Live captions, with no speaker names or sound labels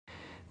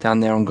down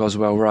there on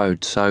Goswell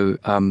Road. So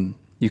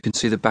you can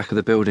see the back of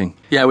the building.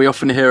 Yeah, we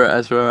often hear it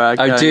as we're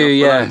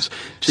going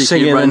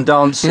singing and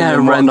dancing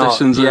and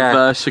renditions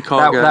of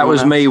Chicago. That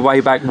was me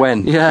way back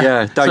when.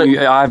 Yeah.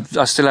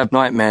 I still have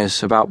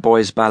nightmares about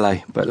boys'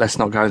 ballet, but let's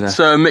not go there.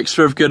 So a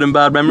mixture of good and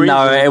bad memories?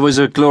 No, it was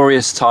a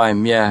glorious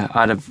time, yeah.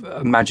 I had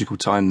a magical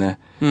time there.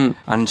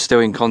 And still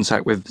in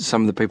contact with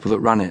some of the people that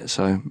run it,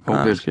 so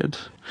all good.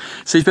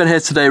 So you've been here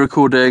today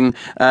recording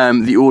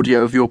the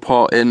audio of your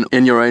part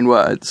in Your Own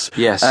Words.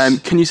 Yes.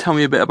 Can you tell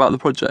me a bit about the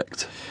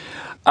project?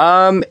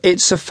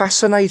 It's a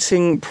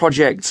fascinating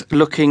project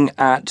looking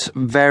at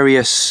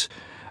various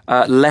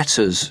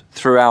letters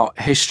throughout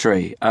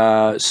history.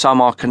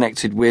 Some are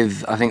connected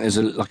with, I think there's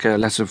a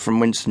letter from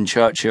Winston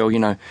Churchill,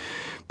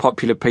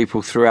 popular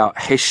people throughout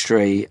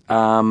history,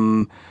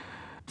 from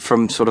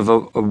sort of a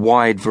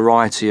wide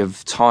variety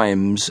of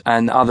times,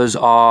 and others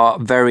are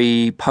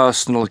very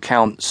personal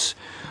accounts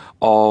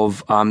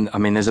of,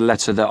 there's a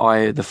letter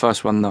the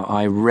first one that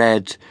I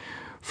read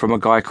from a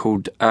guy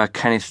called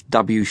Kenneth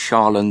W.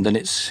 Sharland, and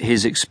it's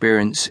his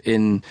experience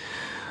in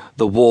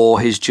the war,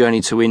 his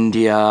journey to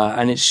India,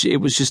 and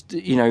it was just,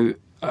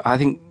 I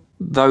think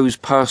those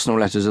personal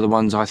letters are the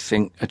ones I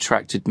think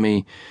attracted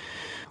me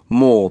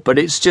more. But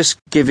it's just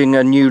giving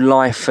a new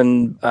life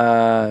and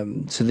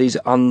to these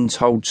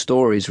untold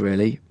stories,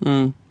 really.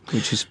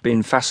 Which has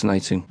been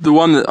fascinating. The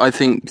one that I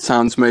think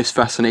sounds most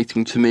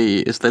fascinating to me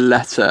is the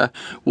letter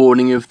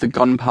warning of the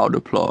gunpowder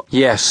plot.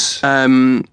 Yes.